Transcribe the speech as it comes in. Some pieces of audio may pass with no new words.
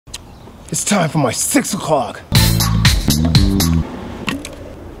It's time for my 6 o'clock.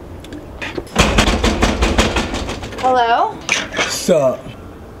 Hello? What's up?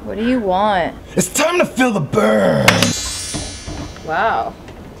 What do you want? It's time to feel the burn. Wow.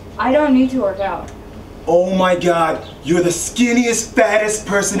 I don't need to work out. Oh my God, you're the skinniest, fattest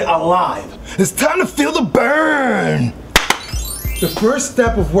person alive. It's time to feel the burn. The first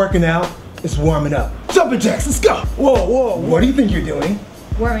step of working out is warming up. Jumping jacks, let's go. Whoa, whoa, what do you think you're doing?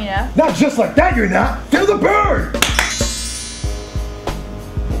 Warming up? Not just like that, you're not. Feel the burn.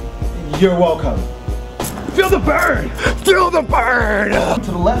 You're welcome. Feel the burn. Feel the burn.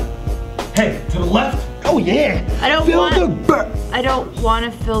 To the left. Hey, to the left. Oh yeah. I don't feel want the burn. I don't want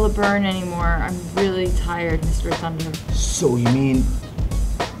to feel the burn anymore. I'm really tired, Mr. Thunder. So you mean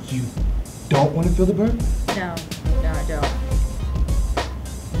you don't want to feel the burn? No, I don't.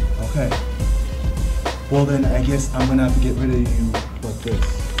 Okay. Well then, I guess I'm gonna have to get rid of you like this.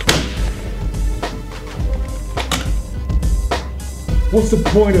 What's the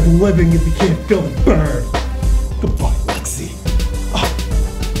point of living if you can't feel the burn? Goodbye.